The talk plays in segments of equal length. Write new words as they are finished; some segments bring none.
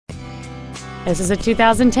This is a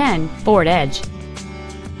 2010 Ford Edge.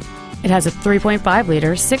 It has a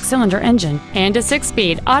 3.5-liter six-cylinder engine and a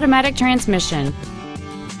 6-speed automatic transmission.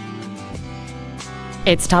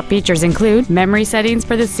 Its top features include memory settings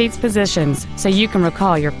for the seat's positions, so you can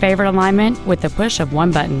recall your favorite alignment with the push of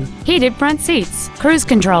one button. Heated front seats, cruise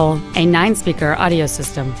control, a 9-speaker audio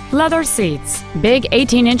system, leather seats, big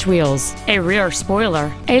 18-inch wheels, a rear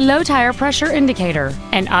spoiler, a low tire pressure indicator,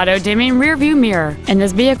 an auto-dimming rear-view mirror, and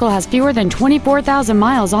this vehicle has fewer than 24,000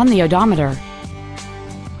 miles on the odometer.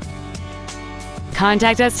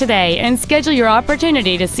 Contact us today and schedule your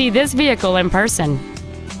opportunity to see this vehicle in person.